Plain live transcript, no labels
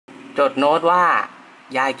จดโน้ตว่า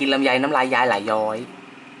ยายกินลำไยน้ำลายยายไหลย้อย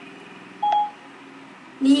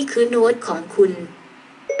นี่คือโน้ตของคุณ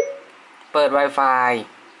เปิด Wi-Fi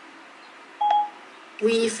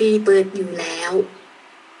Wi-Fi เปิดอยู่แล้ว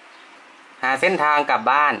หาเส้นทางกลับ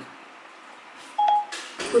บ้าน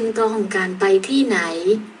คุณต้องการไปที่ไหน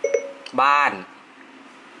บ้าน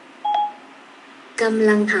กำ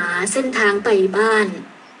ลังหาเส้นทางไปบ้าน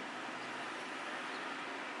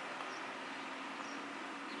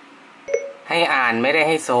ให้อ่านไม่ได้ใ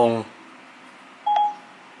ห้ส่ง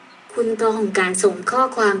คุณต้องการส่งข้อ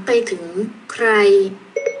ความไปถึงใคร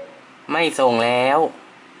ไม่ส่งแล้ว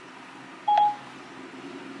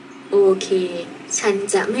โอเคฉัน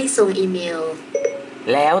จะไม่ส่งอีเมล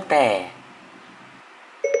แล้วแต่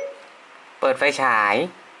เปิดไฟฉาย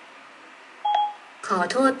ขอ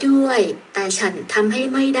โทษด้วยแต่ฉันทำให้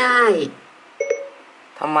ไม่ได้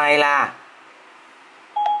ทำไมล่ะ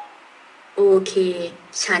โอเค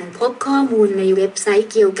ฉันพบข้อมูลในเว็บไซต์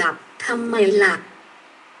เกี่ยวกับทำไมล่ะ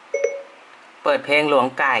เปิดเพลงหลวง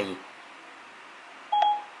ไก่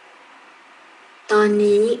ตอน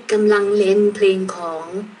นี้กำลังเล่นเพลงของ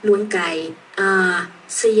หลวงไก่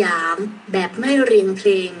สยามแบบไม่เรียงเพล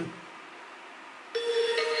ง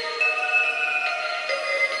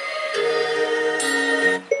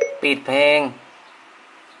ปิดเพลง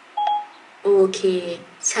โอเค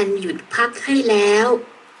ฉันหยุดพักให้แล้ว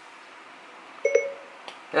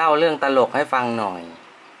เล่าเรื่องตลกให้ฟังหน่อย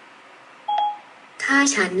ถ้า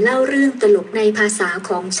ฉันเล่าเรื่องตลกในภาษา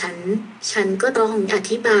ของฉันก็ต้องอ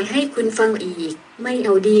ธิบายให้คุณฟังอีกไม่เอ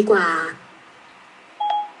าดีกว่า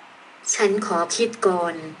ฉันขอคิดก่อ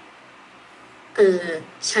น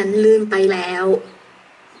ฉันลืมไปแล้ว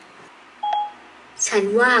ฉัน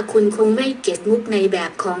ว่าคุณคงไม่เก็ตมุกในแบ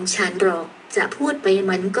บของฉันหรอกจะพูดไป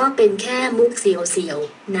มันก็เป็นแค่มุกเสียว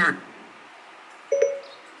ๆนะ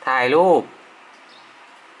ถ่ายรูป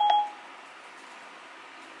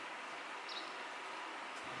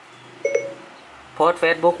โพสต์เฟ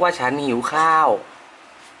ซบุ๊กว่าฉันหิวข้าว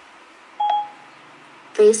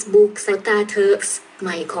Facebook สตาเทอร์สให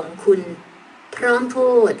ม่ของคุณพร้อมโพ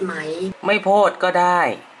สต์ไหมไม่โพสต์ก็ได้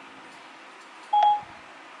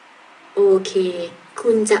โอเคคุ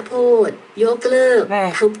ณจะโพสต์ยกเลิก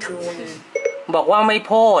ทบทวนบอกว่าไม่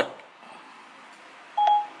โพสต์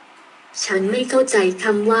ฉันไม่เข้าใจค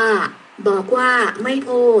ำว่าบอกว่าไม่โ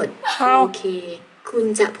พสต์โอเคคุณ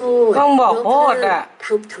จะโพสต์ต้องบอกโพสต์ท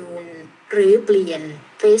บทวนหรือเปลี่ยน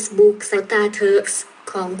Facebook สตาเทอร์ส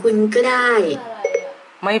ของคุณก็ได้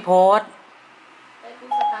ไม่โพสต์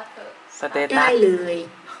สเตตัสได้เลย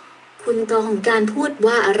คุณต้องการพูด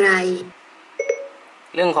ว่าอะไร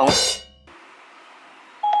เรื่องของ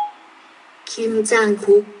คิมจาง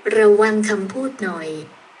คุกระวังคำพูดหน่อย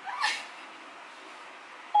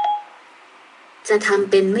จะทำ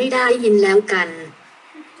เป็นไม่ได้ยินแล้วกัน